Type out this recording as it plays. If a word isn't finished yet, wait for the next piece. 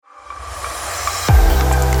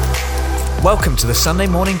Welcome to the Sunday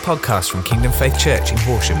morning podcast from Kingdom Faith Church in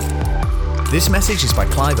Horsham. This message is by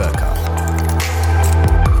Clive Urquhart.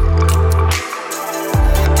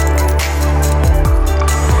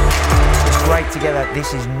 It's great together.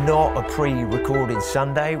 This is not a pre-recorded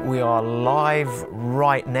Sunday. We are live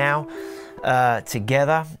right now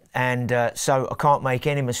together. And so I can't make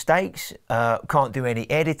any mistakes, can't do any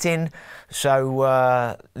editing.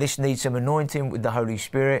 So this needs some anointing with the Holy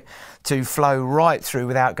Spirit to flow right through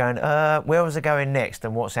without going, where was I going next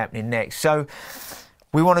and what's happening next? So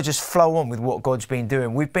we want to just flow on with what God's been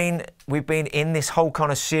doing. We've been in this whole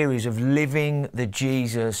kind of series of living the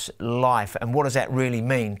Jesus life. And what does that really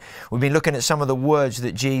mean? We've been looking at some of the words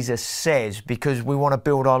that Jesus says because we want to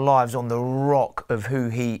build our lives on the rock of who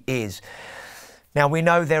He is. Now, we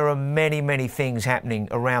know there are many, many things happening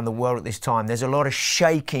around the world at this time. There's a lot of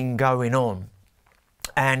shaking going on.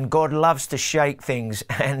 And God loves to shake things.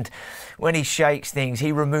 And when He shakes things,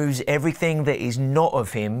 He removes everything that is not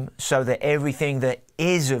of Him so that everything that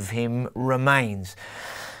is of Him remains.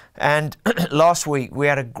 And last week, we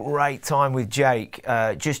had a great time with Jake,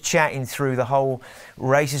 just chatting through the whole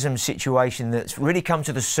racism situation that's really come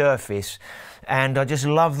to the surface. And I just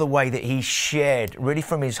love the way that he shared, really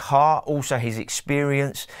from his heart, also his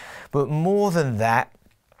experience. But more than that,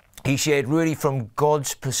 he shared really from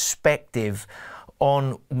God's perspective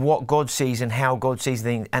on what God sees and how God sees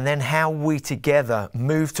things, and then how we together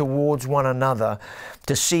move towards one another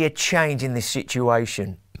to see a change in this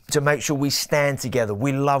situation, to make sure we stand together,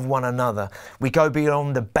 we love one another, we go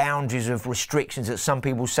beyond the boundaries of restrictions that some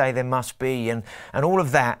people say there must be, and all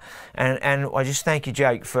of that. And I just thank you,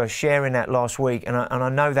 Jake, for sharing that last week. And I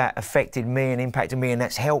know that affected me and impacted me, and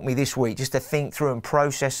that's helped me this week just to think through and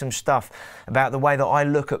process some stuff about the way that I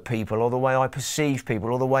look at people, or the way I perceive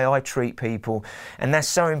people, or the way I treat people. And that's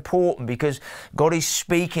so important because God is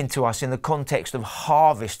speaking to us in the context of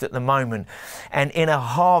harvest at the moment. And in a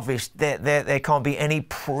harvest, there can't be any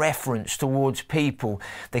preference towards people.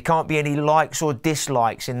 There can't be any likes or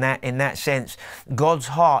dislikes in that sense. God's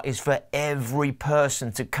heart is for every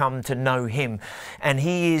person to come to know Him, and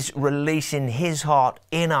He is releasing His heart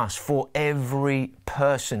in us for every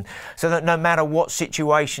person, so that no matter what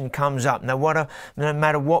situation comes up, no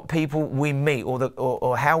matter what people we meet,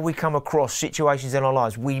 or how we come across situations in our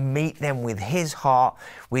lives, we meet them with His heart,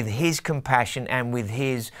 with His compassion, and with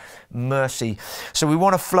His mercy. So we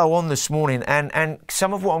want to flow on this morning, and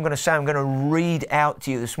some of what I'm going to say, I'm going to read out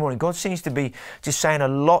to you this morning. God seems to be just saying a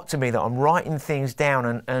lot to me that I'm writing things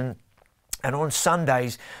down, and on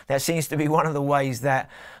Sundays, that seems to be one of the ways that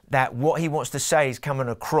what He wants to say is coming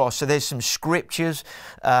across. So there's some scriptures,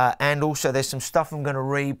 and also there's some stuff I'm going to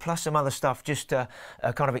read, plus some other stuff just to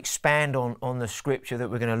kind of expand on the scripture that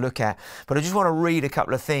we're going to look at. But I just want to read a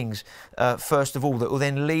couple of things, first of all, that will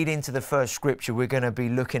then lead into the first scripture we're going to be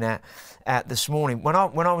looking at this morning. When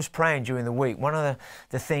I was praying during the week, one of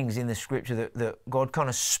the things in the scripture that God kind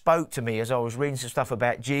of spoke to me as I was reading some stuff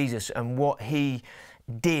about Jesus and what He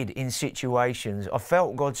did in situations, I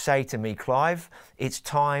felt God say to me, Clive, it's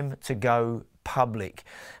time to go public.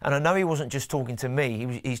 And I know He wasn't just talking to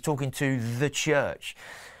me, He's talking to the church.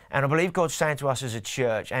 And I believe God's saying to us as a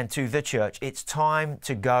church and to the church, it's time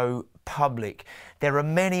to go public. There are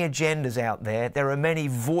many agendas out there. There are many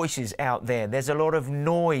voices out there. There's a lot of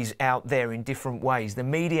noise out there in different ways. The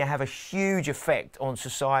media have a huge effect on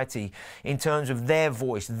society in terms of their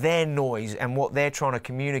voice, their noise, and what they're trying to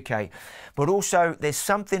communicate. But also there's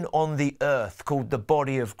something on the earth called the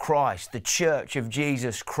body of Christ, the church of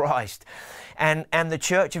Jesus Christ. And the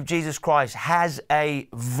church of Jesus Christ has a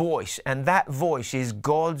voice, and that voice is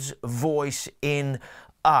God's voice in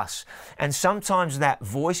us. And sometimes that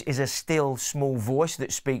voice is a still small voice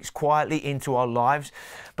that speaks quietly into our lives,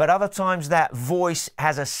 but other times that voice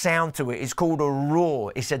has a sound to it. It's called a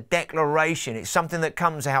roar. It's a declaration. It's something that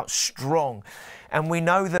comes out strong. And we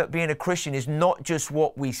know that being a Christian is not just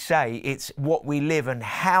what we say, it's what we live and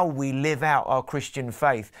how we live out our Christian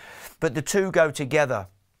faith. But the two go together.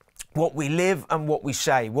 What we live and what we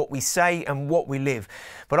say and what we live.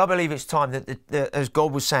 But I believe it's time that, as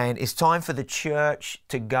God was saying, it's time for the church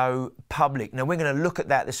to go public. Now, we're going to look at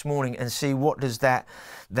that this morning and see what does that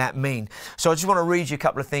mean. So I just want to read you a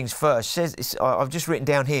couple of things first. I've just written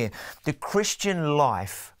down here, the Christian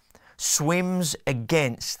life swims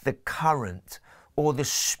against the current or the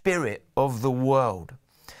spirit of the world.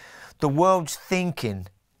 The world's thinking,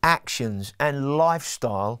 actions and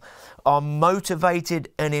lifestyle are motivated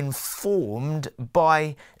and informed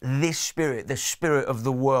by this spirit, the spirit of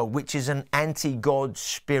the world, which is an anti-God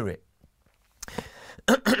spirit.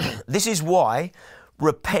 This is why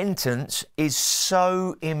repentance is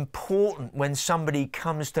so important when somebody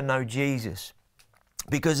comes to know Jesus.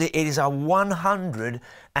 because it is a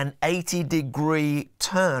 180-degree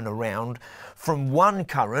turnaround from one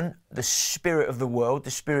current, the spirit of the world,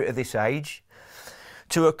 the spirit of this age,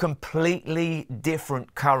 to a completely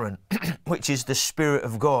different current, which is the Spirit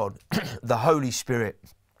of God, the Holy Spirit.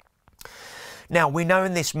 Now, we know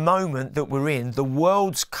in this moment that we're in, the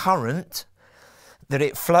world's current that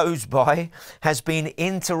it flows by has been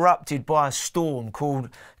interrupted by a storm called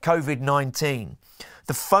COVID-19.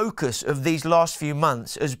 The focus of these last few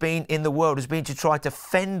months has been in the world, has been to try to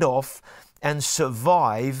fend off and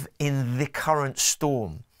survive in the current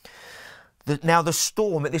storm. Now, the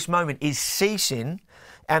storm at this moment is ceasing,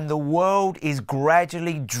 and the world is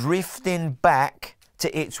gradually drifting back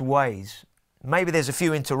to its ways. Maybe there's a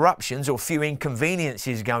few interruptions or a few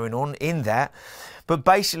inconveniences going on in that, but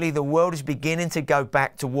basically the world is beginning to go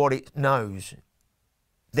back to what it knows.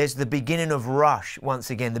 There's the beginning of rush once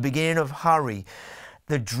again, the beginning of hurry,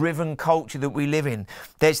 the driven culture that we live in.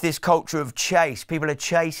 There's this culture of chase. People are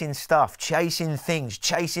chasing stuff, chasing things,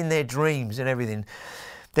 chasing their dreams and everything.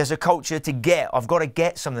 There's a culture to get. I've got to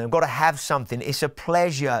get something. I've got to have something. It's a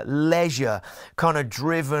pleasure, leisure kind of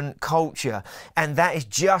driven culture. And that is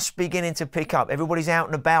just beginning to pick up. Everybody's out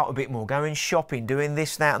and about a bit more, going shopping, doing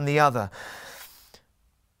this, that and the other.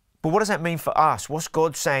 But what does that mean for us? What's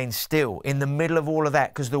God saying still in the middle of all of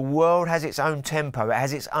that? Because the world has its own tempo. It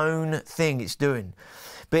has its own thing it's doing.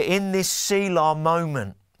 But in this Selah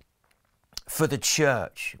moment, for the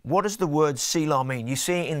church, what does the word Selah mean? You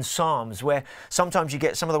see it in Psalms where sometimes you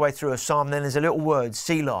get some of the way through a psalm, then there's a little word,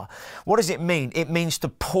 Selah. What does it mean? It means to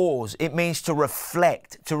pause. It means to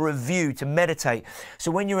reflect, to review, to meditate.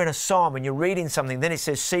 So when you're in a psalm and you're reading something, then it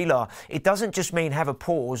says Selah. It doesn't just mean have a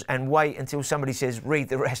pause and wait until somebody says read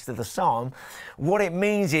the rest of the psalm. What it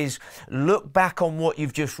means is look back on what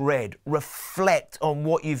you've just read, reflect on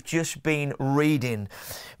what you've just been reading,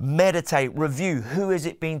 meditate, review. Who has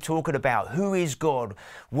it been talking about? Who is God?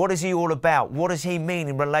 What is He all about? What does He mean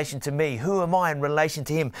in relation to me? Who am I in relation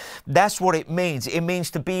to Him? That's what it means. It means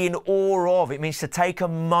to be in awe of. It means to take a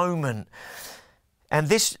moment. And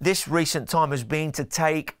this recent time has been to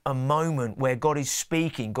take a moment where God is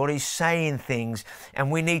speaking, God is saying things, and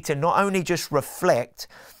we need to not only just reflect,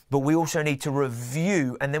 but we also need to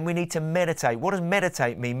review, and then we need to meditate. What does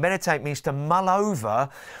meditate mean? Meditate means to mull over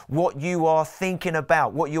what you are thinking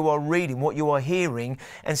about, what you are reading, what you are hearing,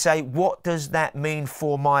 and say, what does that mean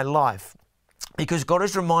for my life? Because God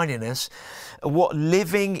is reminding us what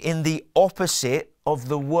living in the opposite of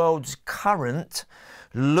the world's current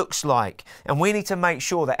looks like. And we need to make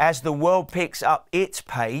sure that as the world picks up its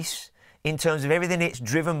pace, in terms of everything it's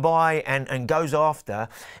driven by and goes after,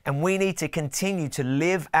 and we need to continue to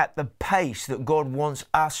live at the pace that God wants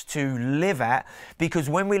us to live at,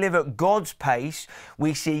 because when we live at God's pace,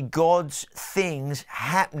 we see God's things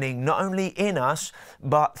happening not only in us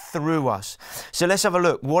but through us. So let's have a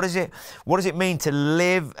look. What does it mean to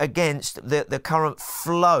live against the current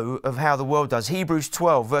flow of how the world does? Hebrews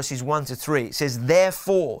 12 verses 1 to 3, it says,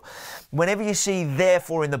 therefore. Whenever you see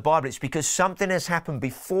therefore in the Bible, it's because something has happened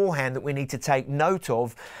beforehand that we need to take note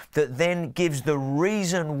of, that then gives the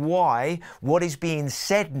reason why what is being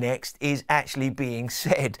said next is actually being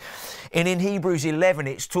said. And in Hebrews 11,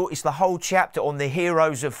 it's the whole chapter on the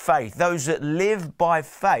heroes of faith, those that live by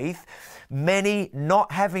faith, many not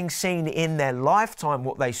having seen in their lifetime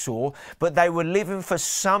what they saw, but they were living for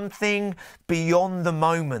something beyond the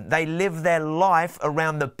moment. They lived their life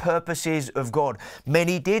around the purposes of God.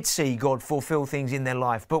 Many did see God fulfill things in their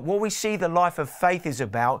life, but what we see the life of faith is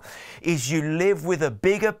about is you live with a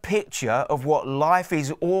bigger picture of what life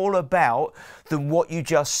is all about than what you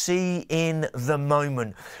just see in the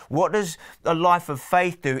moment. What does a life of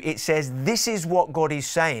faith do? It says, this is what God is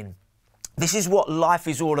saying. This is what life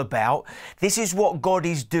is all about. This is what God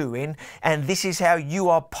is doing, and this is how you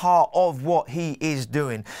are part of what He is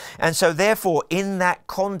doing. And so therefore, in that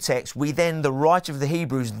context, the writer of the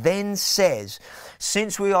Hebrews then says,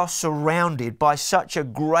 since we are surrounded by such a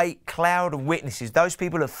great cloud of witnesses, those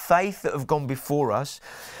people of faith that have gone before us,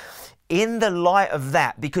 in the light of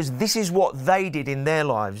that, because this is what they did in their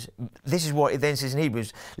lives, this is what it then says in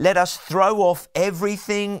Hebrews, let us throw off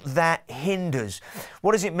everything that hinders.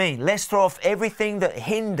 What does it mean? Let's throw off everything that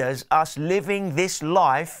hinders us living this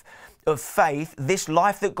life of faith, this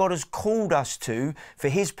life that God has called us to for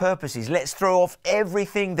His purposes. Let's throw off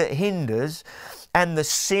everything that hinders and the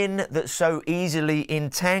sin that so easily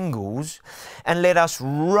entangles, and let us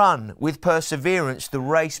run with perseverance the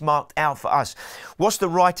race marked out for us. What's the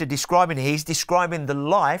writer describing here? He's describing the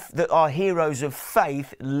life that our heroes of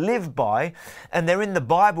faith live by, and they're in the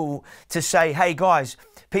Bible to say, hey guys,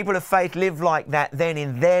 people of faith lived like that then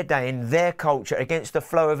in their day, in their culture, against the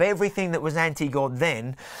flow of everything that was anti-God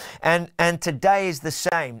then, and today is the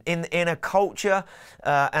same. In a culture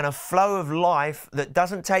and a flow of life that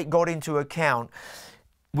doesn't take God into account,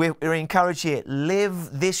 we're encouraged here,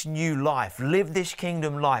 live this new life, live this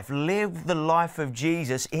kingdom life, live the life of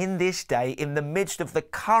Jesus in this day, in the midst of the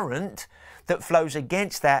current that flows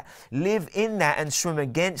against that. Live in that and swim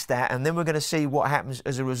against that, and then we're going to see what happens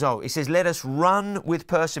as a result. It says, let us run with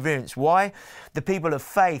perseverance. Why? The people of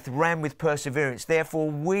faith ran with perseverance. Therefore,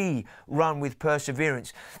 we run with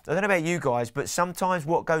perseverance. I don't know about you guys, but sometimes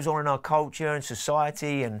what goes on in our culture and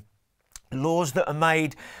society and laws that are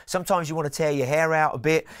made, sometimes you want to tear your hair out a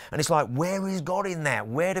bit, and it's like, where is God in that?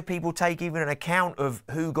 Where do people take even an account of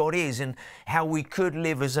who God is and how we could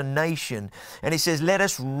live as a nation? And it says, let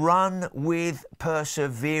us run with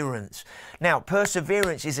perseverance. Now,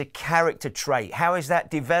 perseverance is a character trait. How is that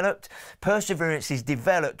developed? Perseverance is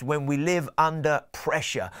developed when we live under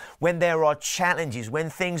pressure, when there are challenges, when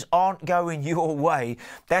things aren't going your way.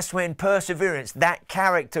 That's when perseverance, that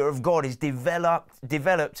character of God, is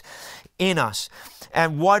developed in us.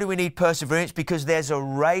 And why do we need perseverance? Because there's a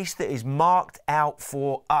race that is marked out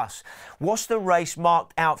for us. What's the race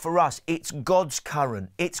marked out for us? It's God's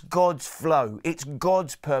current. It's God's flow. It's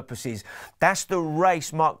God's purposes. That's the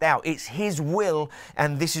race marked out. It's His will,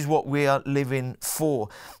 and this is what we are living for.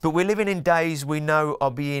 But we're living in days we know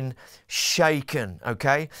are being shaken,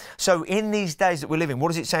 okay? So in these days that we're living, what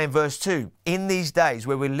does it say in verse 2? In these days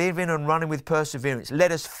where we're living and running with perseverance,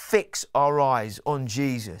 let us fix our eyes on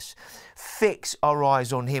Jesus. Fix our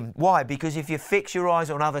eyes on Him. Why? Because if you fix your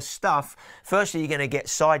eyes on other stuff, firstly, you're going to get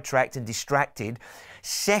sidetracked and distracted.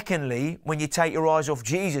 Secondly, when you take your eyes off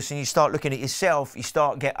Jesus and you start looking at yourself, you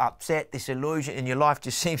start to get upset, disillusioned, and your life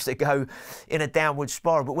just seems to go in a downward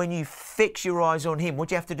spiral. But when you fix your eyes on Him, what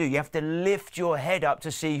do you have to do? You have to lift your head up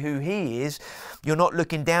to see who He is. You're not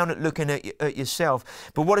looking down at looking at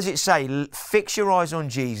yourself. But what does it say? Fix your eyes on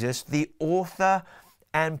Jesus, the author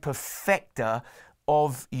and perfecter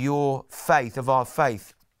of your faith, of our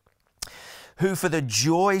faith, who for the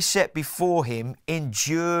joy set before Him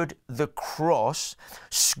endured the cross,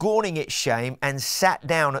 scorning its shame, and sat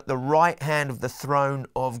down at the right hand of the throne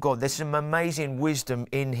of God. There's some amazing wisdom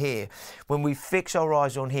in here. When we fix our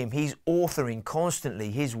eyes on Him, He's authoring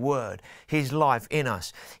constantly His word, His life in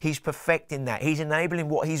us. He's perfecting that. He's enabling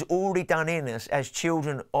what He's already done in us as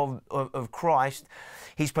children of Christ.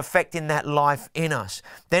 He's perfecting that life in us.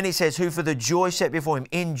 Then it says, who for the joy set before Him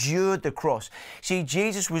endured the cross. See,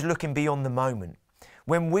 Jesus was looking beyond the moment.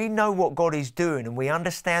 When we know what God is doing and we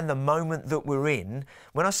understand the moment that we're in,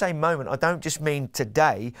 when I say moment, I don't just mean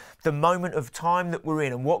today, the moment of time that we're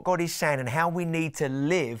in and what God is saying and how we need to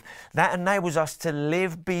live, that enables us to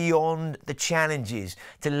live beyond the challenges,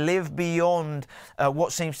 to live beyond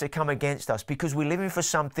what seems to come against us, because we're living for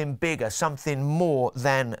something bigger, something more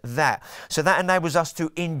than that. So that enables us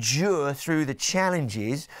to endure through the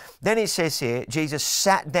challenges. Then it says here, Jesus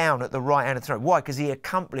sat down at the right hand of the throne. Why? Because He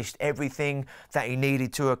accomplished everything that He needed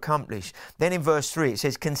to accomplish. Then in verse 3 it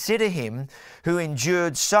says, consider Him who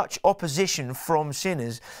endured such opposition from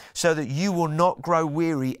sinners, so that you will not grow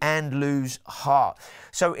weary and lose heart.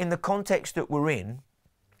 So in the context that we're in,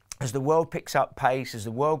 as the world picks up pace, as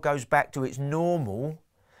the world goes back to its normal,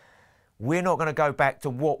 we're not going to go back to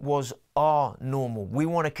what was our normal. We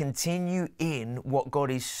want to continue in what God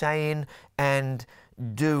is saying and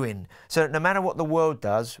doing. So no matter what the world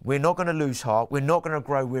does, we're not going to lose heart. We're not going to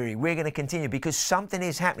grow weary. We're going to continue, because something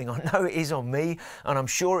is happening. I know it is on me, and I'm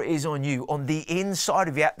sure it is on you. On the inside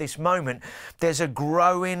of you at this moment, there's a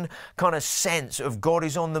growing kind of sense of God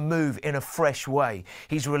is on the move in a fresh way.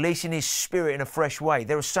 He's releasing His Spirit in a fresh way.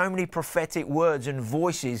 There are so many prophetic words and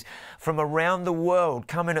voices from around the world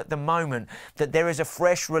coming at the moment, that there is a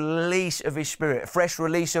fresh release of His Spirit, a fresh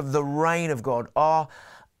release of the reign of God.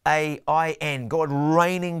 R-A-I-N, God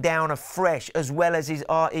raining down afresh, as well as His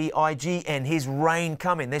R-E-I-G-N, His reign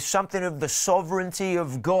coming. There's something of the sovereignty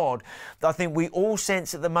of God that I think we all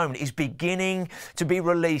sense at the moment is beginning to be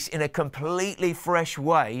released in a completely fresh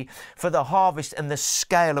way for the harvest and the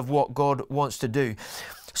scale of what God wants to do.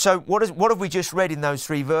 So what have we just read in those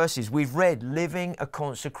 3 verses? We've read living a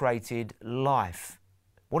consecrated life.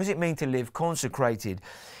 What does it mean to live consecrated?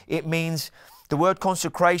 It means, the word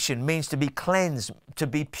consecration means to be cleansed, to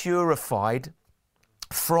be purified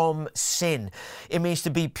from sin. It means to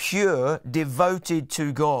be pure, devoted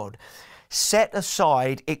to God. set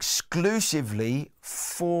aside exclusively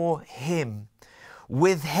for Him,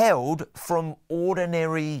 withheld from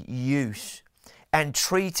ordinary use, and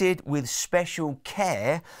treated with special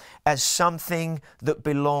care as something that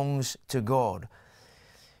belongs to God.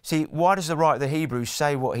 See, why does the writer of the Hebrews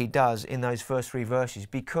say what he does in those first 3 verses?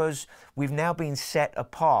 Because we've now been set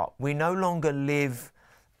apart. We no longer live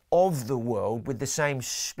of the world with the same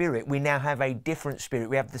spirit. We now have a different spirit.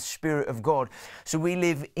 We have the Spirit of God. So we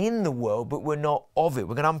live in the world, but we're not of it.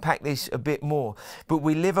 We're going to unpack this a bit more. But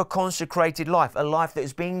we live a consecrated life, a life that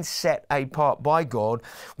has been set apart by God.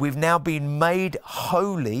 We've now been made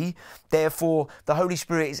holy. Therefore, the Holy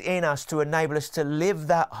Spirit is in us to enable us to live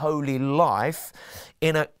that holy life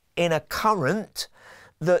in a current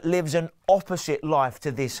that lives an opposite life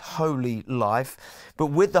to this holy life. But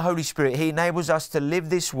with the Holy Spirit, He enables us to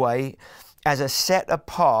live this way as a set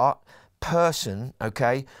apart person,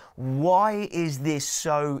 okay? Why is this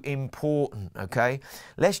so important, okay?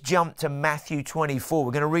 Let's jump to Matthew 24.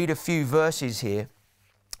 We're going to read a few verses here.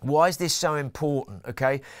 Why is this so important,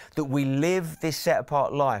 okay? That we live this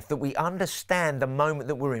set-apart life, that we understand the moment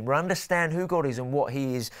that we're in, we understand who God is and what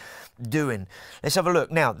He is doing. Let's have a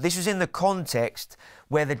look. Now, this is in the context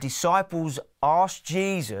where the disciples asked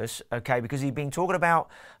Jesus, okay, because He'd been talking about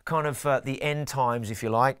kind of the end times, if you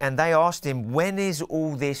like, and they asked Him, when is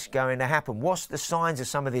all this going to happen? What's the signs of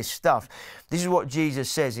some of this stuff? This is what Jesus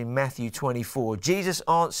says in Matthew 24. Jesus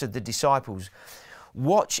answered the disciples,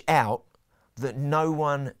 "Watch out that no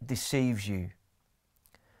one deceives you.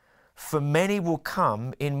 For many will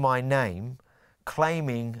come in my name,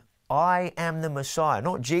 claiming, I am the Messiah."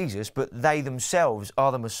 Not Jesus, but they themselves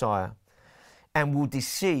are the Messiah, "and will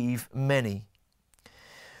deceive many.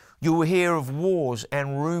 You will hear of wars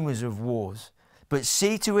and rumors of wars, but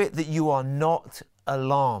see to it that you are not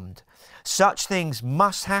alarmed. Such things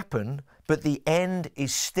must happen, but the end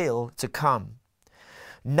is still to come.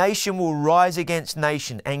 Nation will rise against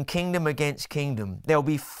nation and kingdom against kingdom. There will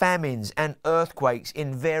be famines and earthquakes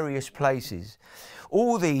in various places.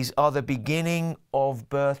 All these are the beginning of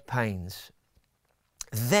birth pains.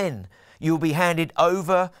 Then you will be handed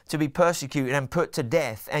over to be persecuted and put to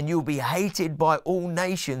death, and you will be hated by all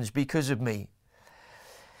nations because of me."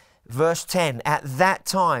 Verse 10, "At that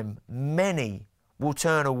time many will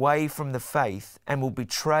turn away from the faith and will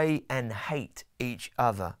betray and hate each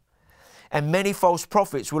other. And many false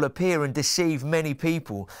prophets will appear and deceive many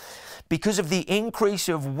people. Because of the increase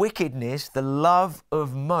of wickedness, the love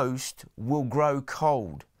of most will grow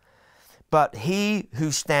cold. But he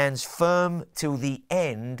who stands firm till the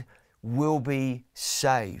end will be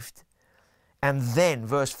saved." And then,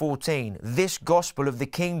 verse 14, "This gospel of the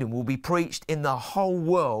kingdom will be preached in the whole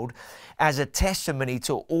world as a testimony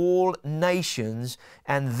to all nations,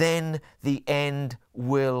 and then the end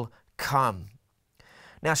will come."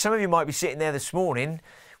 Now, some of you might be sitting there this morning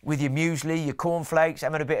with your muesli, your cornflakes,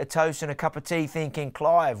 having a bit of toast and a cup of tea, thinking,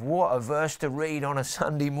 "Clive, what a verse to read on a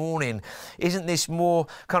Sunday morning. Isn't this more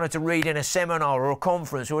kind of to read in a seminar or a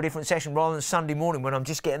conference or a different session rather than Sunday morning when I'm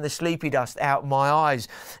just getting the sleepy dust out of my eyes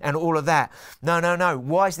and all of that?" No, no, no.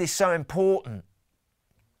 Why is this so important?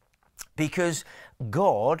 Because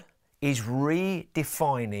God is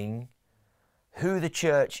redefining who the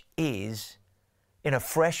church is in a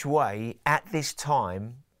fresh way at this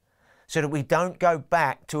time, so that we don't go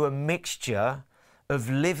back to a mixture of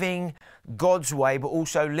living God's way, but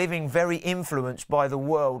also living very influenced by the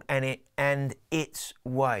world and its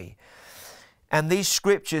way. And these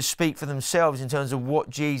scriptures speak for themselves in terms of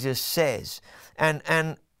what Jesus says.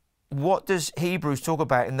 And what does Hebrews talk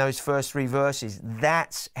about in those first 3 verses?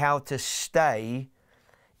 That's how to stay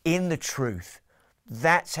in the truth.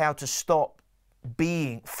 That's how to stop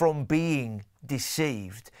being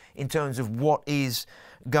deceived in terms of what is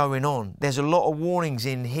going on. There's a lot of warnings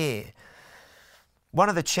in here. One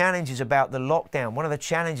of the challenges about the lockdown, one of the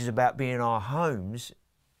challenges about being in our homes,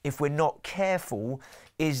 if we're not careful,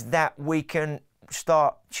 is that we can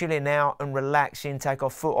start chilling out and relaxing, take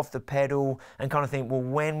our foot off the pedal and kind of think, well,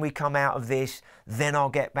 when we come out of this, then I'll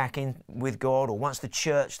get back in with God, or once the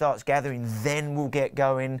church starts gathering, then we'll get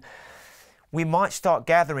going. We might start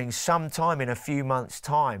gathering sometime in a few months'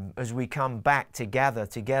 time as we come back to gather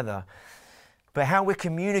together. But how we're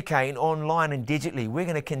communicating online and digitally, we're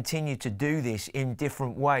going to continue to do this in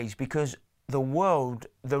different ways, because the world,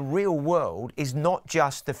 the real world, is not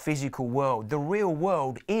just the physical world. The real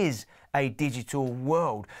world is a digital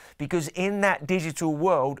world, because in that digital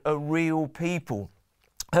world are real people.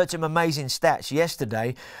 I heard some amazing stats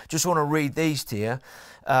yesterday. Just want to read these to you.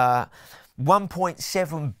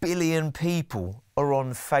 1.7 billion people are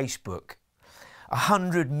on Facebook.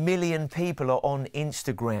 100 million people are on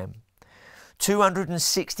Instagram.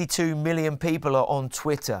 262 million people are on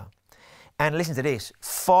Twitter. And listen to this,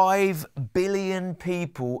 5 billion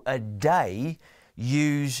people a day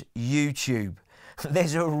use YouTube.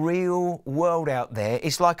 There's a real world out there.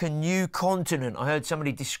 It's like a new continent. I heard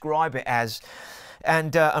somebody describe it as.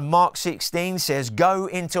 And Mark 16 says, go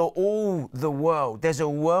into all the world. There's a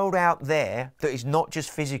world out there that is not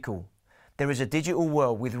just physical. There is a digital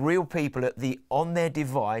world with real people on their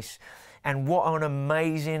device. And what an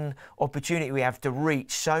amazing opportunity we have to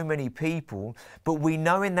reach so many people. But we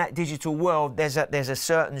know in that digital world, there's a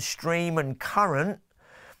certain stream and current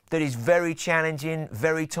that is very challenging,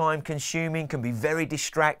 very time consuming, can be very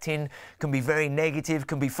distracting, can be very negative,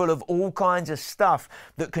 can be full of all kinds of stuff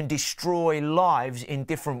that can destroy lives in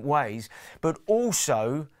different ways. But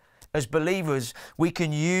also, as believers, we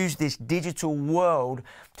can use this digital world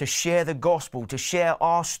to share the gospel, to share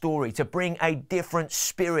our story, to bring a different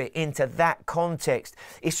spirit into that context.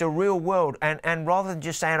 It's a real world. And rather than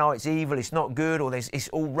just saying, oh, it's evil, it's not good, or it's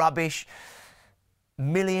all rubbish,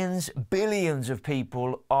 millions, billions of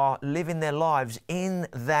people are living their lives in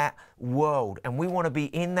that world. And we want to be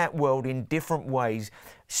in that world in different ways,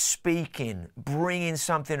 speaking, bringing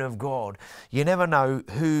something of God. You never know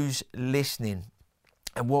who's listening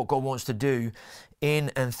and what God wants to do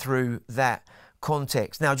in and through that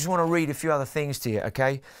context. Now, I just want to read a few other things to you,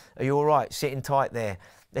 okay? Are you all right? Sitting tight there.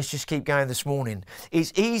 Let's just keep going this morning.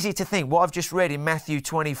 It's easy to think, what I've just read in Matthew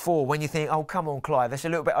 24, when you think, oh, come on, Clive, that's a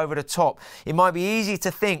little bit over the top. It might be easy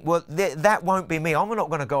to think, well, that won't be me. I'm not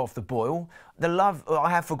going to go off the boil. The love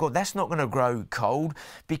I have for God, that's not going to grow cold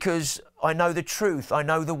because I know the truth. I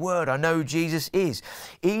know the word. I know who Jesus is.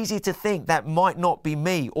 Easy to think that might not be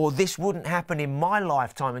me, or this wouldn't happen in my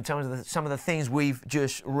lifetime in terms of some of the things we've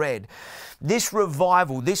just read. This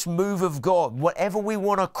revival, this move of God, whatever we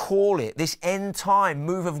want to call it, this end time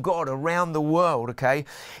move of God around the world, okay,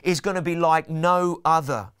 is going to be like no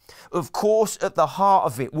other. Of course, at the heart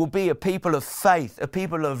of it will be a people of faith, a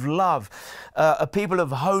people of love, a people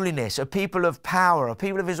of holiness, a people of power, a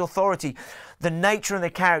people of His authority. The nature and the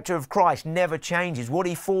character of Christ never changes. What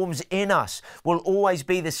He forms in us will always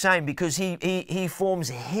be the same because He forms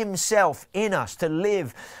Himself in us to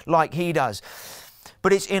live like He does.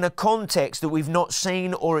 But it's in a context that we've not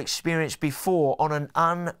seen or experienced before on an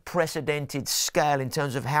unprecedented scale in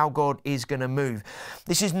terms of how God is going to move.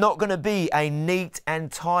 This is not going to be a neat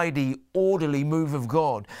and tidy, orderly move of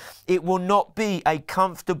God. It will not be a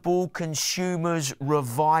comfortable consumer's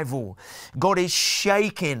revival. God is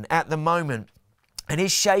shaking at the moment. And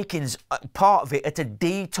His shaking's part of it are to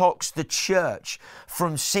detox the church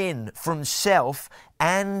from sin, from self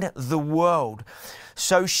and the world.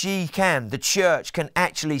 So the church can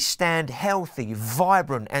actually stand healthy,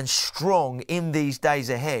 vibrant and strong in these days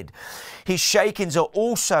ahead. His shakings are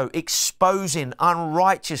also exposing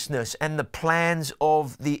unrighteousness and the plans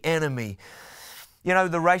of the enemy. You know,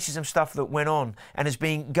 the racism stuff that went on and has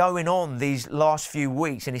been going on these last few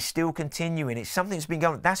weeks and is still continuing. It's something that's been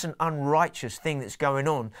going on. That's an unrighteous thing that's going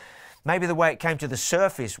on. Maybe the way it came to the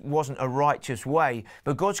surface wasn't a righteous way,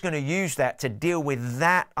 but God's going to use that to deal with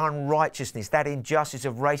that unrighteousness, that injustice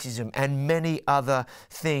of racism and many other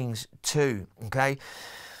things too, okay?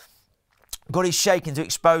 God is shaking to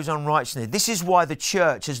expose unrighteousness. This is why the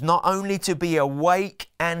church has not only to be awake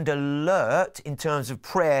and alert in terms of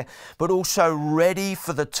prayer, but also ready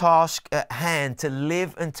for the task at hand to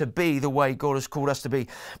live and to be the way God has called us to be.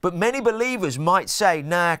 But many believers might say,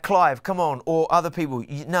 nah, Clive, come on, or other people,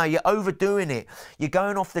 no, you're overdoing it. You're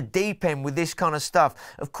going off the deep end with this kind of stuff.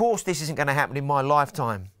 Of course, this isn't going to happen in my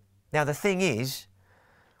lifetime. Now, the thing is,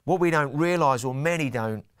 what we don't realize, or many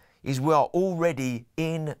don't, is we are already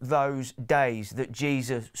in those days that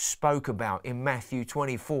Jesus spoke about in Matthew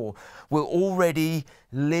 24. We're already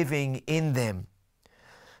living in them.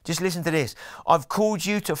 Just listen to this. I've called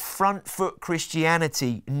you to front foot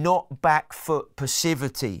Christianity, not back foot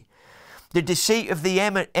passivity. The deceit of the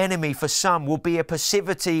enemy for some will be a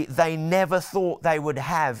passivity they never thought they would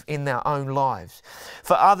have in their own lives.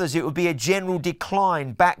 For others, it will be a general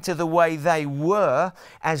decline back to the way they were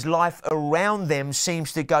as life around them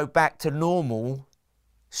seems to go back to normal.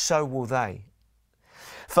 So will they.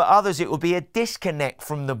 For others, it will be a disconnect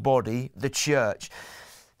from the body, the church.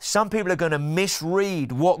 Some people are going to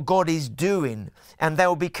misread what God is doing and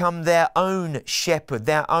they'll become their own shepherd,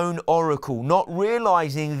 their own oracle, not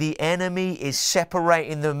realizing the enemy is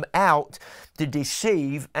separating them out to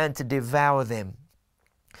deceive and to devour them.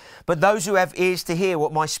 But those who have ears to hear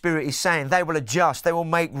what my Spirit is saying, they will adjust, they will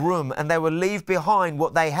make room, and they will leave behind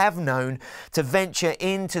what they have known to venture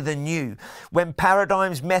into the new. When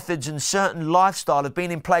paradigms, methods, and certain lifestyle have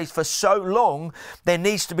been in place for so long, there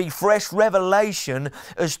needs to be fresh revelation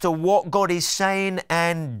as to what God is saying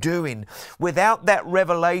and doing. Without that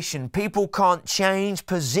revelation, people can't change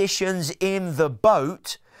positions in the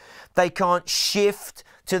boat. They can't shift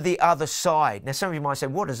to the other side. Now, some of you might say,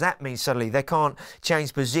 what does that mean suddenly? They can't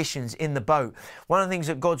change positions in the boat. One of the things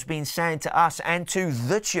that God's been saying to us and to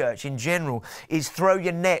the church in general is throw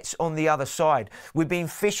your nets on the other side. We've been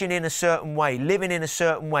fishing in a certain way, living in a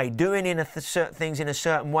certain way, doing certain things in a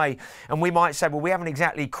certain way. And we might say, well, we haven't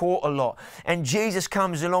exactly caught a lot. And Jesus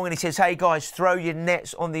comes along and he says, hey guys, throw your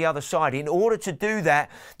nets on the other side. In order to do that,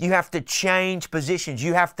 you have to change positions.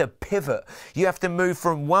 You have to pivot. You have to move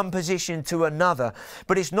from one position to another.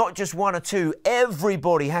 But it's not just one or two.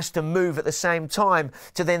 Everybody has to move at the same time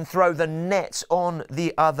to then throw the nets on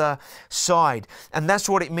the other side. And that's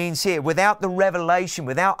what it means here. Without the revelation,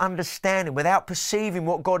 without understanding, without perceiving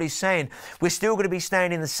what God is saying, we're still going to be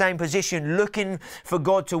staying in the same position, looking for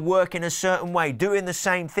God to work in a certain way, doing the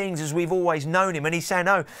same things as we've always known Him. And He's saying,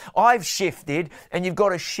 no, I've shifted and you've got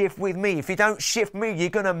to shift with me. If you don't shift me, you're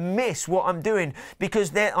going to miss what I'm doing,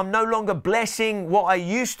 because I'm no longer blessing what I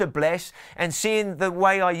used to bless and seeing the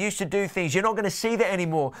way I used to do things. You're not going to see that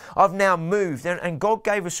anymore. I've now moved. And God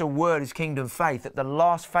gave us a word as Kingdom Faith at the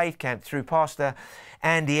last faith camp through Pastor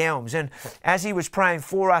Andy Elms. And as he was praying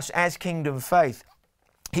for us as Kingdom Faith,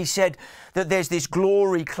 he said that there's this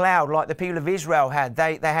glory cloud like the people of Israel had.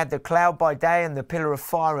 They had the cloud by day and the pillar of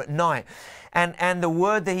fire at night. And the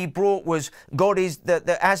word that he brought was, God is,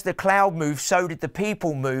 as the cloud moved, so did the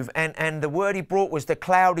people move. And the word he brought was, the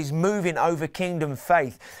cloud is moving over Kingdom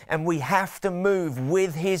Faith. And we have to move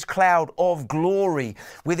with his cloud of glory,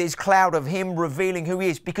 with his cloud of him revealing who he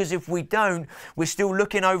is. Because if we don't, we're still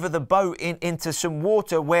looking over the boat into some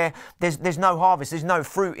water where there's no harvest, there's no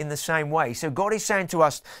fruit in the same way. So God is saying to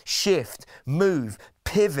us, shift, move,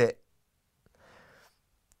 pivot.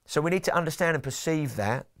 So we need to understand and perceive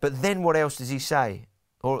that. But then what else does he say?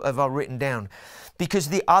 Or have I written down? Because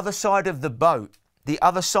the other side of the boat, the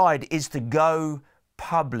other side is to go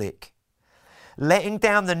public. Letting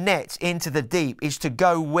down the nets into the deep is to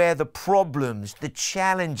go where the problems, the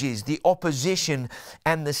challenges, the opposition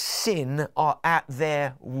and the sin are at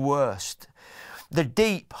their worst. The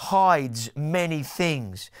deep hides many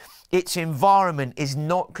things. Its environment is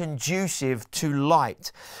not conducive to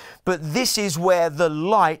light. But this is where the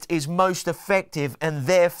light is most effective, and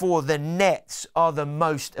therefore the nets are the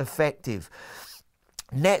most effective.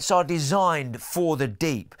 Nets are designed for the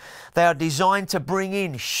deep. They are designed to bring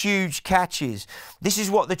in huge catches. This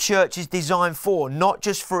is what the church is designed for, not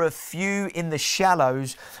just for a few in the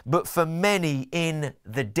shallows, but for many in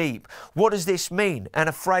the deep. What does this mean? And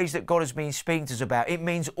a phrase that God has been speaking to us about. It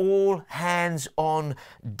means all hands on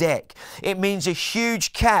deck. It means a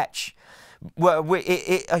huge catch. Well,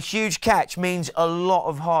 a huge catch means a lot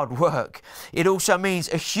of hard work. It also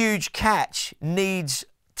means a huge catch needs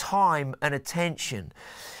time and attention.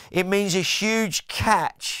 It means a huge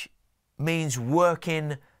catch means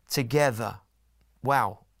working together.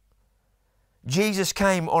 Wow. Jesus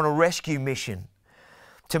came on a rescue mission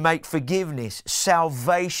to make forgiveness,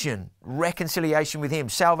 salvation, reconciliation with Him,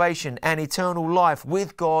 salvation and eternal life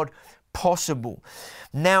with God possible.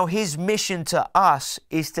 Now his mission to us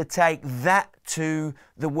is to take that to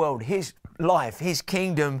the world, his life, his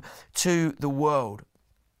kingdom to the world.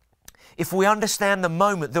 If we understand the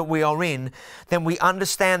moment that we are in, then we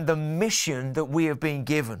understand the mission that we have been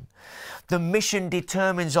given. The mission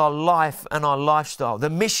determines our life and our lifestyle. The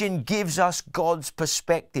mission gives us God's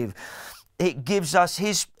perspective. It gives us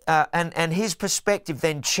His and His perspective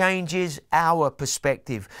then changes our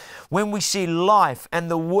perspective. When we see life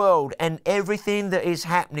and the world and everything that is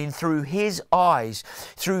happening through His eyes,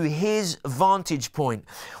 through His vantage point,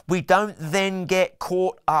 we don't then get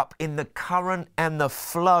caught up in the current and the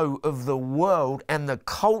flow of the world and the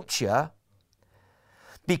culture,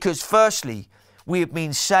 because firstly, we have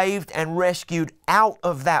been saved and rescued out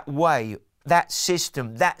of that way, that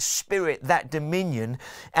system, that spirit, that dominion,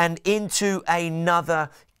 and into another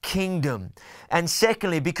kingdom. And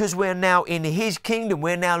secondly, because we're now in His kingdom,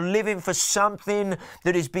 we're now living for something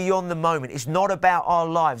that is beyond the moment. It's not about our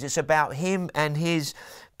lives, it's about Him and His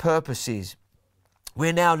purposes.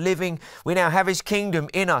 We now have His kingdom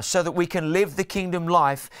in us so that we can live the kingdom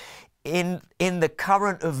life in the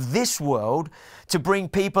current of this world, to bring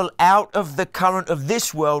people out of the current of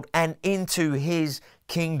this world and into His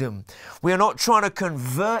kingdom. We are not trying to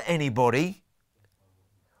convert anybody.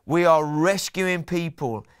 We are rescuing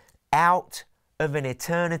people out of an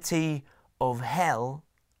eternity of hell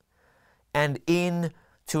and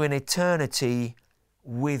into an eternity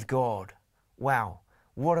with God. Wow,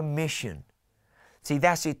 what a mission. See,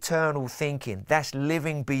 that's eternal thinking. That's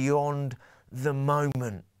living beyond the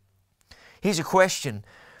moment. Here's a question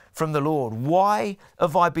from the Lord. Why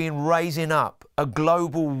have I been raising up a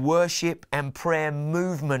global worship and prayer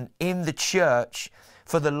movement in the church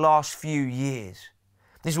for the last few years?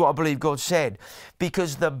 This is what I believe God said.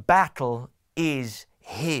 Because the battle is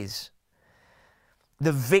His.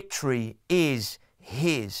 The victory is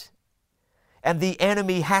His. And the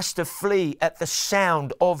enemy has to flee at the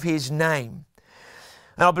sound of His name.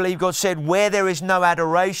 And I believe God said, where there is no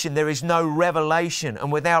adoration, there is no revelation.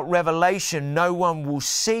 And without revelation, no one will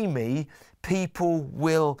see me. People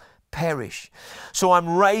will perish. So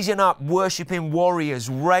I'm raising up worshiping warriors,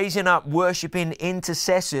 raising up worshiping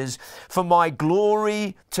intercessors for my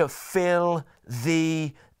glory to fill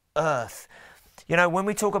the earth. You know, when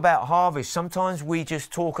we talk about harvest, sometimes we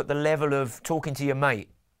just talk at the level of talking to your mate,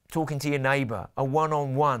 talking to your neighbor, a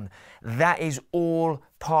one-on-one. That is all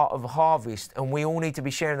part of harvest, and we all need to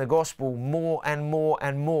be sharing the gospel more and more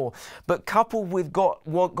and more. But coupled with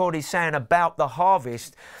what God is saying about the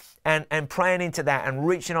harvest and praying into that and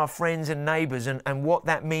reaching our friends and neighbors and what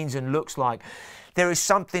that means and looks like, there is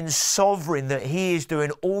something sovereign that He is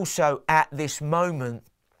doing also at this moment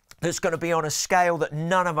that's going to be on a scale that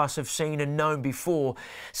none of us have seen and known before,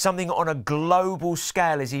 something on a global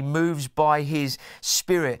scale as He moves by His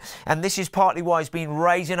Spirit. And this is partly why He's been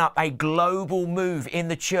raising up a global move in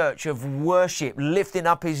the church of worship, lifting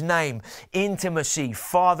up His name, intimacy,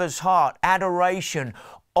 Father's heart, adoration,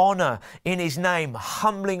 honor in His name,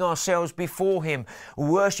 humbling ourselves before Him,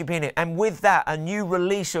 worshiping Him. And with that, a new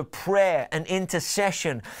release of prayer and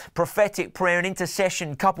intercession, prophetic prayer and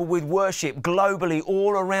intercession coupled with worship globally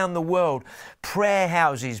all around the world. Prayer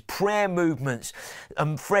houses, prayer movements,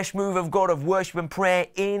 fresh move of God of worship and prayer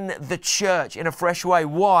in the church in a fresh way.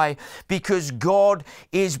 Why? Because God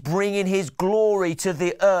is bringing His glory to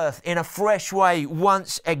the earth in a fresh way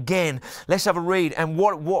once again. Let's have a read. And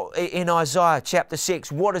what in Isaiah chapter 6,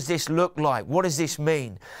 what does this look like? What does this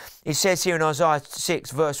mean? It says here in Isaiah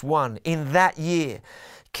 6 verse 1, in that year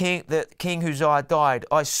King Uzziah died,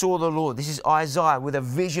 I saw the Lord. This is Isaiah with a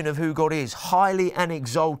vision of who God is, highly and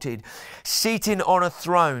exalted, seated on a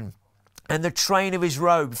throne, and the train of His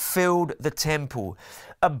robe filled the temple.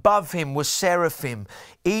 Above Him was seraphim,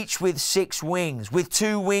 each with 6 wings. With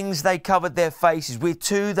 2 wings they covered their faces, with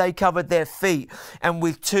 2 they covered their feet, and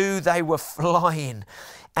with 2 they were flying.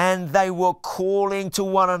 And they were calling to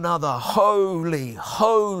one another, holy,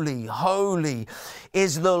 holy, holy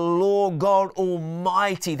is the Lord God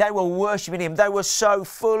Almighty. They were worshiping Him. They were so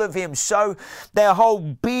full of Him. So their whole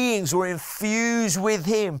beings were infused with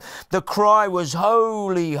Him. The cry was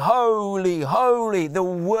holy, holy, holy. The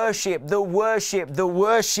worship, the worship, the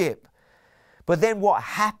worship. But then what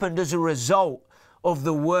happened as a result of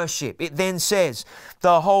the worship? It then says,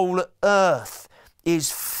 the whole earth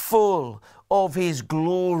is full of His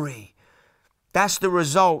glory. That's the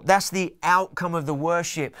result. That's the outcome of the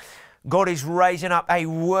worship. God is raising up a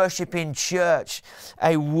worshiping church,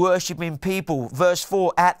 a worshiping people. Verse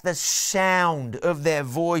 4, at the sound of their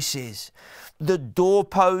voices, the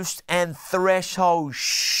doorpost and threshold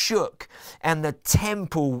shook and the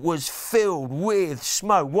temple was filled with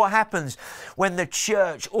smoke. What happens when the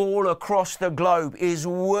church all across the globe is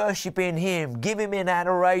worshiping Him, giving Him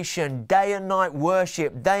adoration, day and night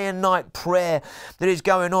worship, day and night prayer that is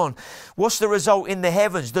going on? What's the result in the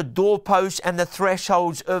heavens? The doorposts and the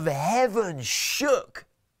thresholds of heaven shook.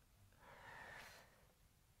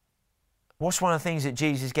 What's one of the things that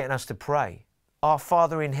Jesus is getting us to pray? Our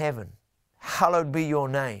Father in heaven, hallowed be your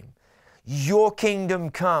name. Your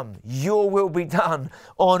kingdom come, your will be done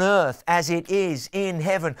on earth as it is in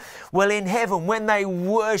heaven. Well, in heaven, when they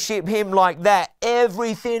worship Him like that,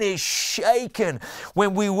 everything is shaken.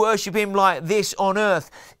 When we worship Him like this on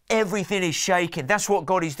earth, everything is shaken. That's what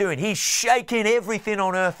God is doing. He's shaking everything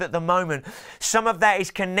on earth at the moment. Some of that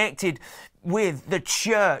is connected with the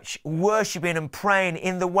church worshiping and praying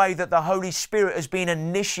in the way that the Holy Spirit has been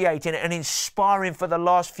initiating and inspiring for the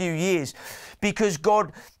last few years, because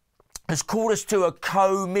God has called us to a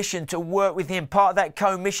co-mission to work with Him. Part of that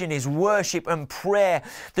co-mission is worship and prayer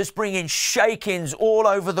that's bringing shakings all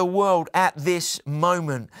over the world at this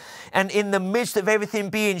moment. And in the midst of everything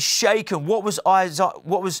being shaken, what was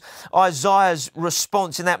Isaiah's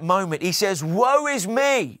response in that moment? He says, woe is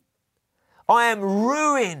me! I am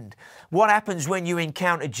ruined. What happens when you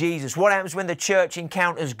encounter Jesus? What happens when the church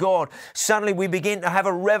encounters God? Suddenly we begin to have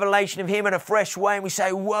a revelation of Him in a fresh way, and we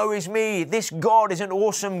say, woe is me. This God is an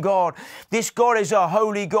awesome God. This God is a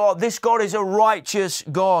holy God. This God is a righteous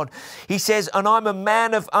God. He says, and I'm a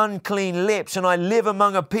man of unclean lips, and I live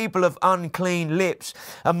among a people of unclean lips.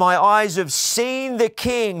 And my eyes have seen the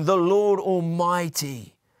King, the Lord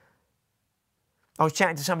Almighty. I was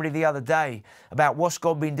chatting to somebody the other day about what's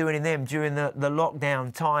God been doing in them during the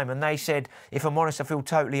lockdown time, and they said, if I'm honest, I feel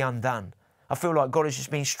totally undone. I feel like God has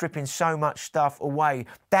just been stripping so much stuff away.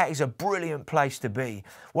 That is a brilliant place to be.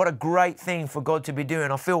 What a great thing for God to be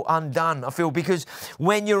doing. I feel undone. I feel, because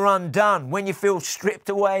when you're undone, when you feel stripped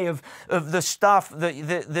away of the stuff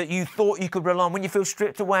that you thought you could rely on, when you feel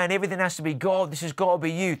stripped away and everything has to be God, this has got to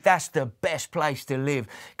be you, that's the best place to live,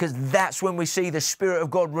 because that's when we see the Spirit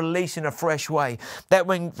of God release in a fresh way.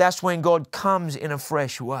 That's when God comes in a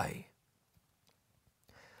fresh way.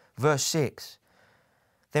 Verse 6.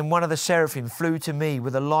 Then one of the seraphim flew to me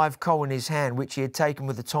with a live coal in his hand, which he had taken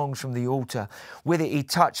with the tongs from the altar. With it he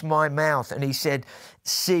touched my mouth, and he said,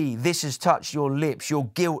 see, this has touched your lips. Your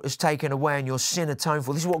guilt is taken away and your sin atoned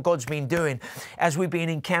for. This is what God's been doing as we've been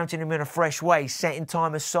encountering Him in a fresh way, setting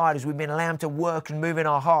time aside, as we've been allowed to work and move in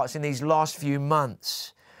our hearts in these last few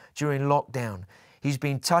months during lockdown. He's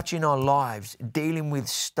been touching our lives, dealing with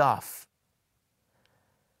stuff,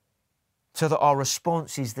 so that our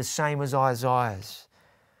response is the same as Isaiah's.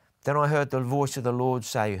 Then I heard the voice of the Lord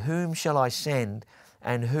say, whom shall I send,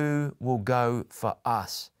 and who will go for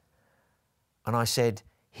us? And I said,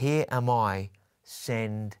 here am I,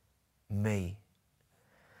 send me.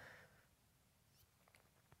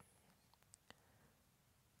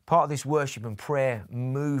 Part of this worship and prayer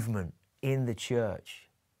movement in the church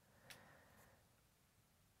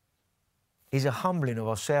is a humbling of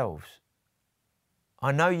ourselves.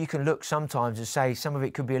 I know you can look sometimes and say some of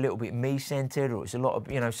it could be a little bit me-centered, or it's a lot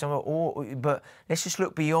of, but let's just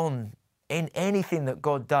look beyond. In anything that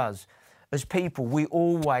God does, as people, we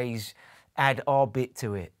always add our bit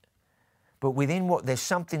to it. But within there's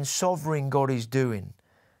something sovereign God is doing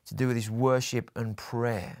to do with His worship and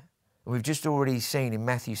prayer. And we've just already seen in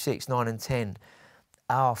Matthew 6, 9 and 10,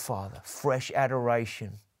 our Father, fresh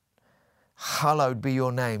adoration. Hallowed be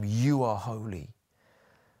your name, you are holy.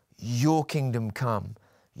 Your kingdom come,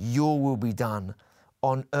 your will be done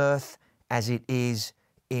on earth as it is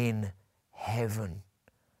in heaven.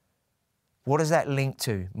 What does that link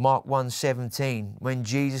to? Mark 1:17, when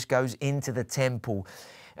Jesus goes into the temple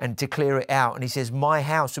and to clear it out, and He says, my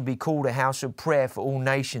house will be called a house of prayer for all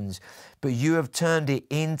nations, but you have turned it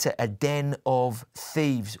into a den of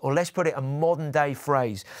thieves. Or let's put it a modern day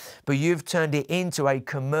phrase, but you've turned it into a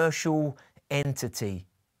commercial entity.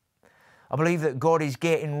 I believe that God is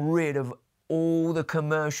getting rid of all the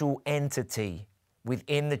commercial entity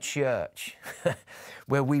within the church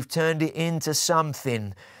where we've turned it into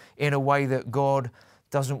something in a way that God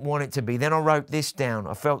doesn't want it to be. Then I wrote this down.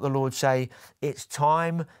 I felt the Lord say, it's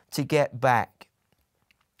time to get back.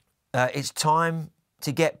 It's time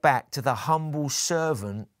to get back to the humble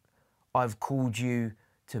servant I've called you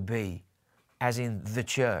to be, as in the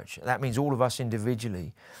church. That means all of us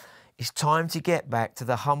individually. It's time to get back to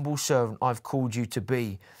the humble servant I've called you to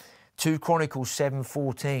be. 2 Chronicles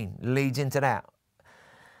 7:14 leads into that.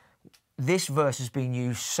 This verse has been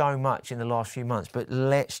used so much in the last few months, but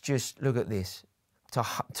let's just look at this.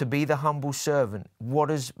 To be the humble servant, what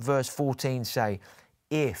does verse 14 say?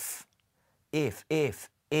 If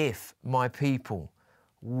my people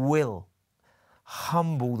will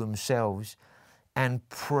humble themselves and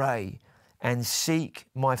pray and seek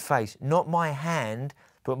my face, not my hand,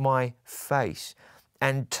 but my face,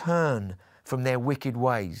 and turn from their wicked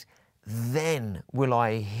ways, then will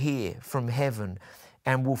I hear from heaven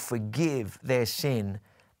and will forgive their sin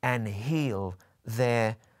and heal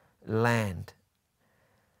their land.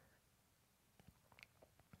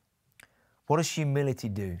 What does humility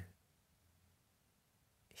do?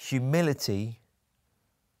 Humility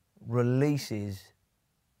releases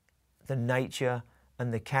the nature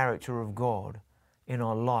and the character of God in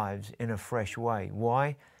our lives in a fresh way.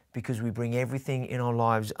 Why? Because we bring everything in our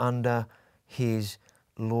lives under His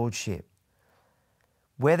lordship.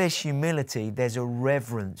 Where there's humility, there's a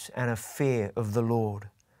reverence and a fear of the Lord.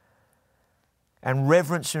 And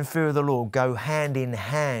reverence and fear of the Lord go hand in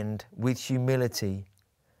hand with humility,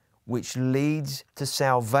 which leads to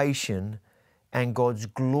salvation and God's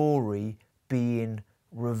glory being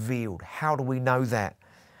revealed. How do we know that?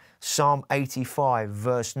 Psalm 85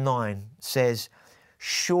 verse 9 says,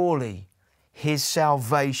 surely His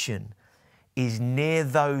salvation is near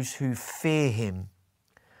those who fear Him,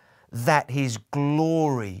 that His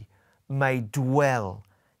glory may dwell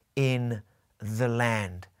in the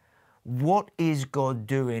land. What is God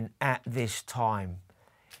doing at this time?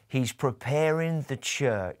 He's preparing the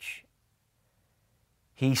church.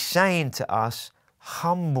 He's saying to us,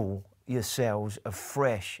 humble yourselves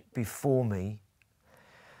afresh before me,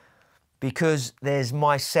 because there's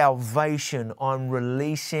my salvation I'm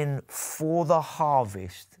releasing for the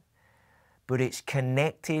harvest, but it's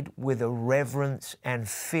connected with a reverence and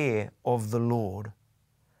fear of the Lord.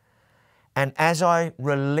 And as I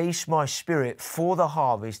release my spirit for the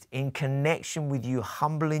harvest in connection with you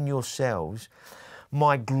humbling yourselves,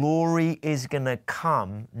 my glory is going to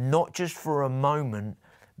come, not just for a moment,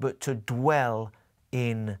 but to dwell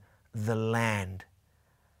in the land.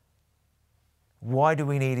 Why do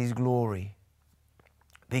we need His glory?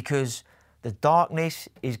 Because the darkness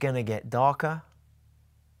is going to get darker,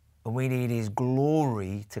 and we need His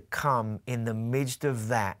glory to come in the midst of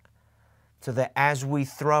that, so that as we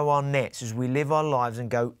throw our nets, as we live our lives and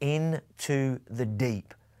go into the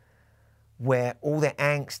deep, where all the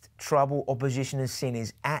angst, trouble, opposition and sin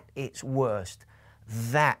is at its worst,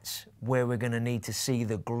 that's where we're going to need to see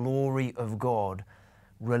the glory of God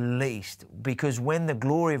released. Because when the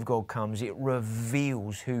glory of God comes, it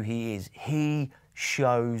reveals who He is. He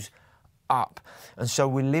shows up. And so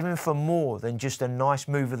we're living for more than just a nice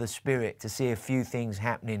move of the Spirit to see a few things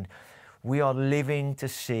happening. We are living to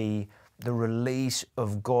see the release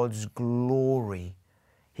of God's glory,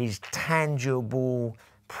 His tangible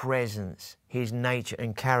presence, His nature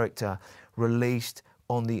and character released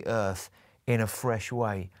on the earth in a fresh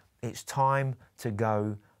way. It's time to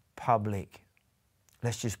go public.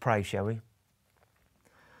 Let's just pray, shall we?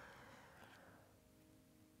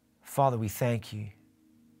 Father, we thank You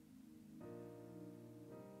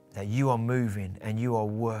that You are moving and You are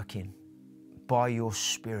working by Your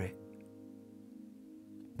Spirit.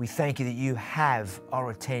 We thank You that You have our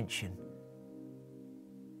attention.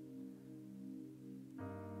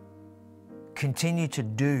 Continue to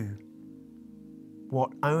do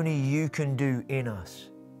what only You can do in us.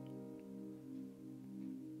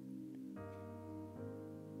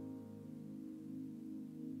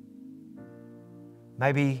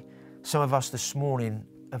 Maybe some of us this morning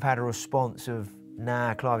have had a response of,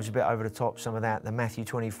 nah, Clive, it's a bit over the top, some of that, the Matthew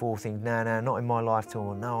 24 thing, nah, not in my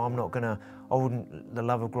lifetime, no, I'm not gonna, the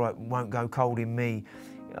love of God won't go cold in me.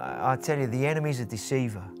 I tell you, the enemy's a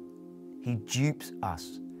deceiver. He dupes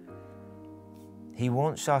us. He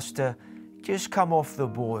wants us to just come off the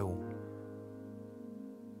boil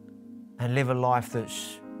and live a life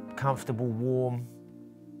that's comfortable, warm.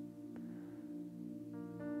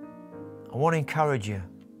 I want to encourage you,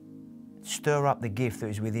 stir up the gift that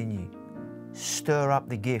is within you. Stir up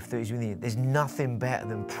the gift that is within you. There's nothing better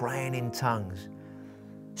than praying in tongues,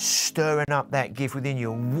 stirring up that gift within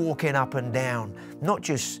you, walking up and down, not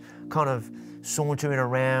just kind of sauntering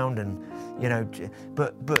around and,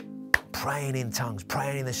 but praying in tongues,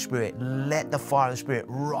 praying in the Spirit. Let the fire of the Spirit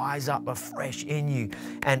rise up afresh in you.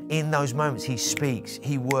 And in those moments, He speaks,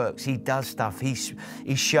 He works, He does stuff, He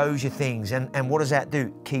shows you things. And what does that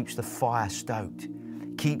do? Keeps the fire stoked,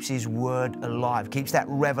 keeps His word alive, keeps that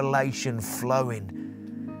revelation flowing.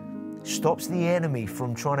 Stops the enemy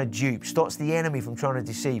from trying to dupe, stops the enemy from trying to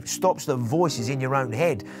deceive, stops the voices in your own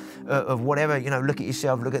head of whatever, look at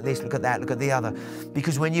yourself, look at this, look at that, look at the other.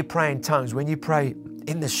 Because when you pray in tongues, when you pray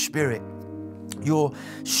in the Spirit, you're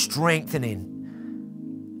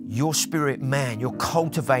strengthening your spirit man. You're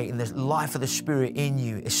cultivating the life of the Spirit in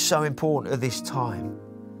you. It's so important at this time.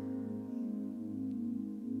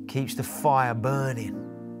 Keeps the fire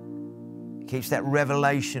burning. Keeps that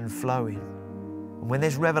revelation flowing. And when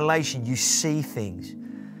there's revelation, you see things.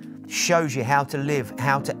 Shows you how to live,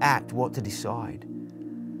 how to act, what to decide.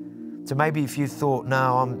 So maybe if you thought,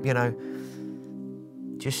 no,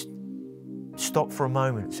 just stop for a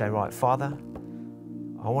moment and say, right, Father,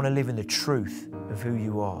 I want to live in the truth of who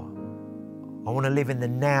You are. I want to live in the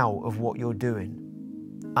now of what You're doing,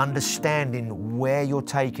 understanding where You're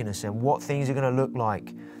taking us and what things are going to look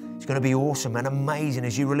like. It's going to be awesome and amazing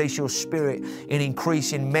as You release Your Spirit in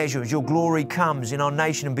increasing measure, as Your glory comes in our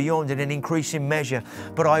nation and beyond in an increasing measure.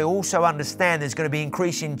 But I also understand there's going to be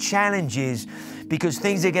increasing challenges because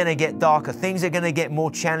things are going to get darker, things are going to get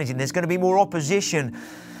more challenging. There's going to be more opposition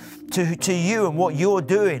to You and what You're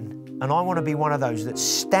doing. And I want to be one of those that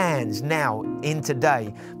stands now in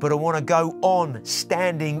today, but I want to go on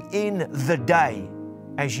standing in the day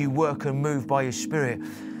as You work and move by Your Spirit.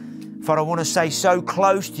 Father, I want to stay so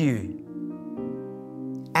close to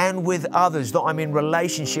You and with others that I'm in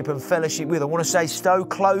relationship and fellowship with. I want to stay so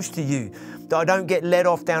close to you that I don't get led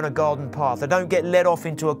off down a garden path. I don't get led off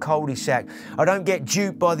into a cul-de-sac. I don't get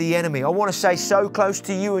duped by the enemy. I want to stay so close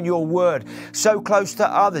to you and your word, so close to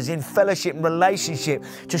others in fellowship and relationship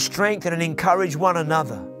to strengthen and encourage one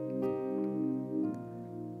another.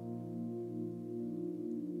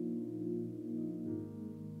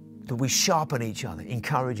 That we sharpen each other,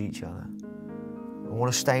 encourage each other. I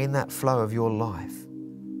want to stay in that flow of your life.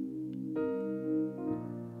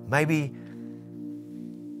 Maybe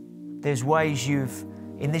there's ways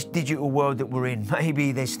in this digital world that we're in,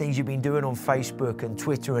 maybe there's things you've been doing on Facebook and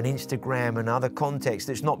Twitter and Instagram and other contexts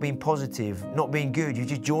that's not been positive, not been good. You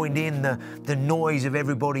just joined in the noise of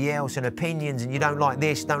everybody else and opinions, and you don't like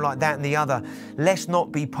this, don't like that and the other. Let's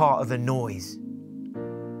not be part of the noise.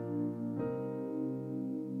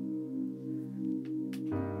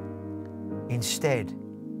 Instead,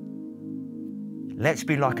 let's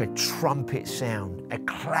be like a trumpet sound, a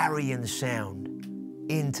clarion sound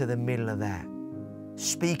into the middle of that.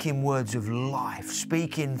 Speaking words of life,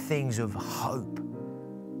 speaking things of hope,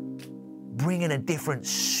 bringing a different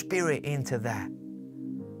spirit into that.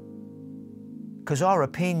 Because our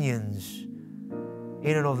opinions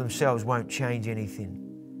in and of themselves won't change anything.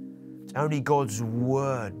 It's only God's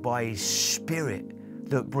word by His Spirit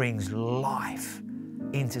that brings life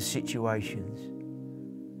into situations.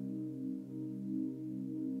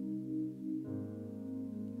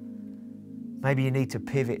 Maybe you need to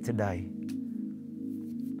pivot today.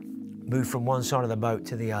 Move from one side of the boat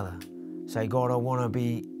to the other. Say, God, I want to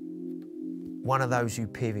be one of those who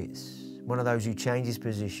pivots, one of those who changes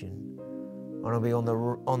position. I want to be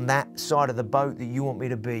on that side of the boat that you want me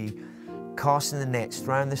to be, casting the nets,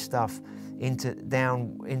 throwing the stuff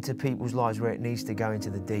down into people's lives where it needs to go, into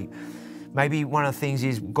the deep. Maybe one of the things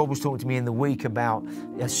is, God was talking to me in the week about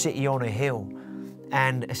a city on a hill.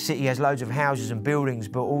 And a city has loads of houses and buildings,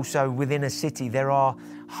 but also within a city there are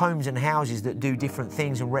homes and houses that do different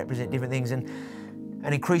things and represent different things. And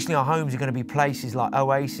increasingly our homes are going to be places like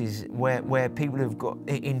oases where people have got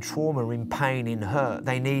in trauma, in pain, in hurt.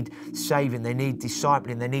 They need saving, they need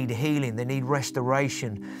discipling, they need healing, they need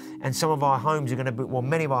restoration. And some of our homes are going to be, well,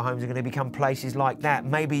 many of our homes are going to become places like that.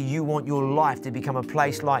 Maybe you want your life to become a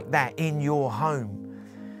place like that in your home,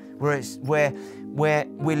 where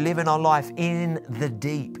we're living our life in the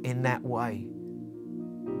deep in that way,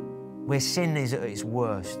 where sin is at its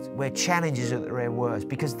worst, where challenges are at their worst,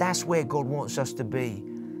 because that's where God wants us to be,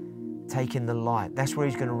 taking the light. That's where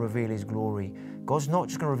He's going to reveal His glory. God's not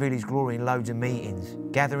just going to reveal His glory in loads of meetings,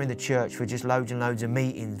 gather in the church for just loads and loads of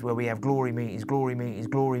meetings where we have glory meetings,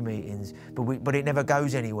 but it never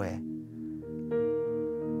goes anywhere.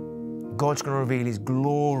 God's going to reveal His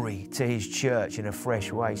glory to His church in a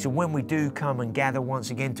fresh way. So when we do come and gather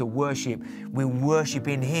once again to worship, we're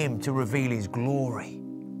worshiping Him to reveal His glory.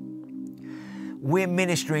 We're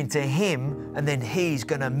ministering to Him, and then He's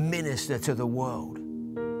going to minister to the world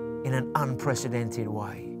in an unprecedented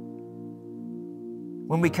way.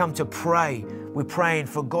 When we come to pray, we're praying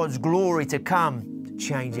for God's glory to come to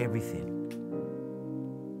change everything.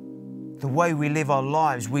 The way we live our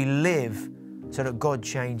lives, we live so that God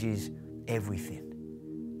changes everything.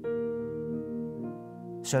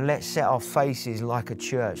 So let's set our faces like a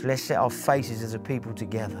church. Let's set our faces as a people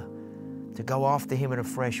together to go after Him in a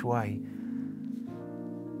fresh way.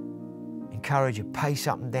 Encourage you, pace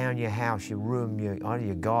up and down your house, your room, either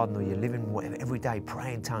your garden or your living, whatever, every day,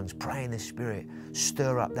 pray in tongues, pray in the Spirit,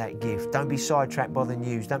 stir up that gift. Don't be sidetracked by the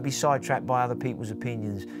news. Don't be sidetracked by other people's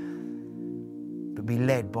opinions, but be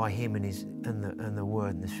led by Him and the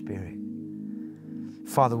Word and the Spirit.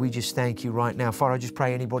 Father, we just thank You right now. Father, I just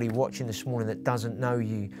pray anybody watching this morning that doesn't know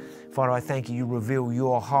You, Father, I thank You reveal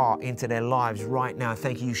Your heart into their lives right now. I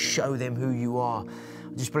thank You show them who You are.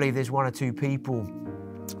 I just believe there's one or two people,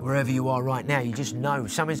 wherever you are right now, you just know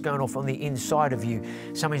something's going off on the inside of you.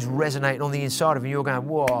 Something's resonating on the inside of you. You're going,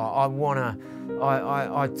 whoa,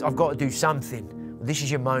 I've got to do something. Well, this is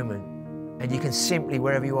your moment. And you can simply,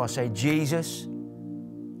 wherever you are, say, Jesus,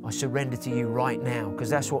 I surrender to You right now, because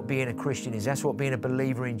that's what being a Christian is. That's what being a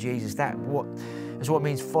believer in Jesus. That's what it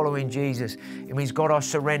means, following Jesus. It means, God, I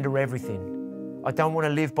surrender everything. I don't want to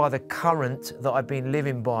live by the current that I've been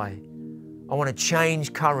living by. I want to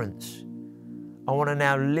change currents. I want to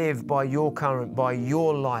now live by Your current, by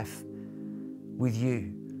Your life with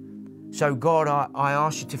You. So God, I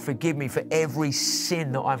ask You to forgive me for every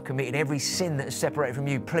sin that I've committed, every sin that is separated from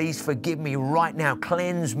You. Please forgive me right now.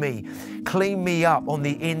 Cleanse me. Clean me up on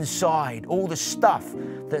the inside. All the stuff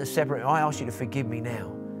that is separate. I ask You to forgive me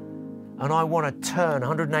now. And I want to turn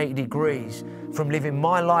 180 degrees from living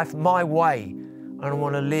my life my way. And I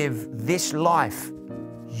want to live this life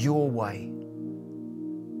your way.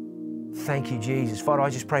 Thank you, Jesus. Father, I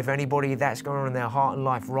just pray for anybody that's going on in their heart and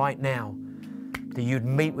life right now, that you'd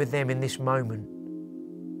meet with them in this moment.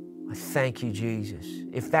 I thank you, Jesus.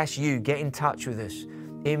 If that's you, get in touch with us.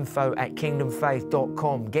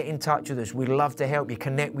 info@kingdomfaith.com. Get in touch with us. We'd love to help you,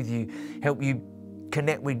 connect with you, help you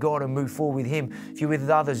connect with God and move forward with Him. If you're with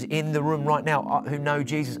others in the room right now who know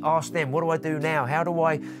Jesus, ask them, what do I do now? How do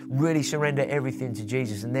I really surrender everything to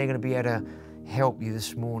Jesus? And they're going to be able to help you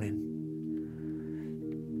this morning.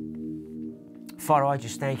 Father, I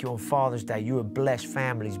just thank you on Father's Day. You have blessed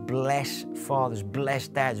families, bless fathers, bless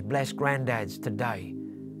dads, bless granddads today.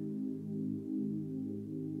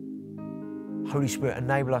 Holy Spirit,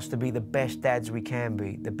 enable us to be the best dads we can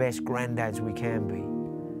be, the best granddads we can be.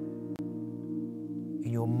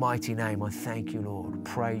 In your mighty name, I thank you, Lord.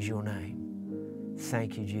 Praise your name.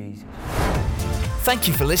 Thank you, Jesus. Thank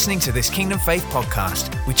you for listening to this Kingdom Faith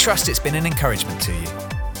podcast. We trust it's been an encouragement to you.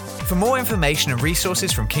 For more information and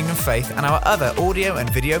resources from Kingdom Faith and our other audio and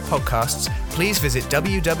video podcasts, please visit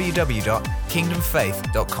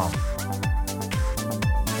www.kingdomfaith.com.